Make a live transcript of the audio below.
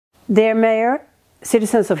Dear Mayor,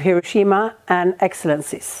 citizens of Hiroshima and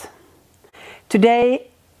Excellencies, today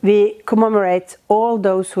we commemorate all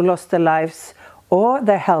those who lost their lives or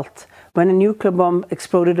their health when a nuclear bomb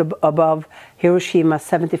exploded above Hiroshima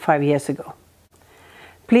 75 years ago.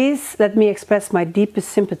 Please let me express my deepest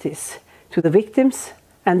sympathies to the victims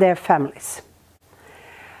and their families.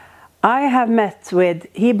 I have met with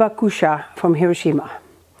Hibakusha from Hiroshima,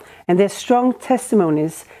 and their strong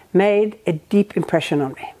testimonies made a deep impression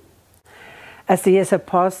on me. As the years have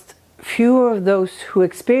passed, fewer of those who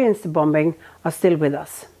experienced the bombing are still with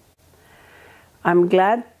us. I'm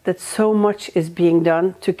glad that so much is being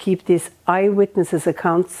done to keep these eyewitnesses'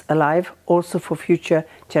 accounts alive also for future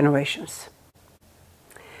generations.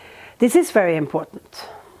 This is very important.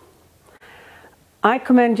 I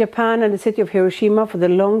commend Japan and the city of Hiroshima for the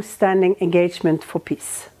long-standing engagement for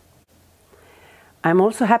peace. I'm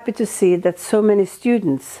also happy to see that so many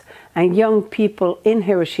students and young people in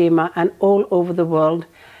Hiroshima and all over the world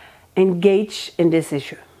engage in this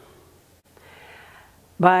issue.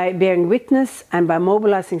 By bearing witness and by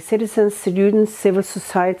mobilizing citizens, students, civil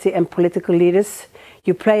society and political leaders,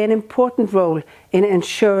 you play an important role in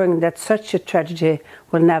ensuring that such a tragedy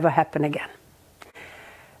will never happen again.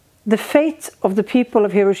 The fate of the people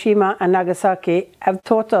of Hiroshima and Nagasaki have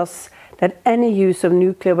taught us that any use of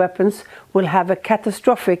nuclear weapons will have a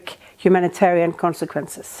catastrophic humanitarian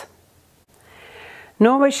consequences.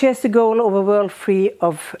 Norway shares the goal of a world free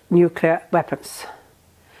of nuclear weapons.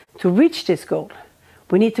 To reach this goal,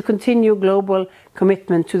 we need to continue global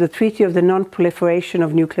commitment to the Treaty of the Non-Proliferation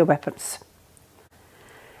of Nuclear Weapons.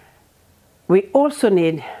 We also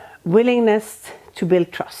need willingness to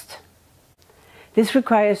build trust. This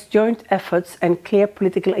requires joint efforts and clear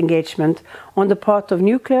political engagement on the part of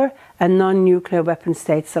nuclear and non-nuclear weapon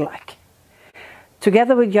states alike.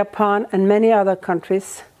 Together with Japan and many other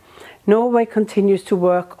countries, Norway continues to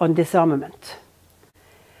work on disarmament.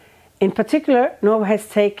 In particular, Norway has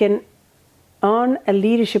taken on a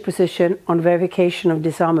leadership position on verification of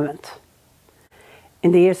disarmament.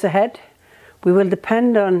 In the years ahead, we will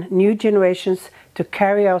depend on new generations to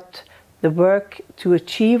carry out the work to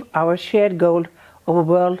achieve our shared goal of a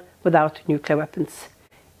world without nuclear weapons,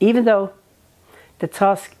 even though the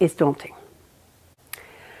task is daunting.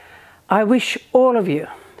 I wish all of you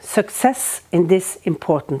success in this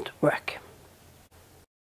important work.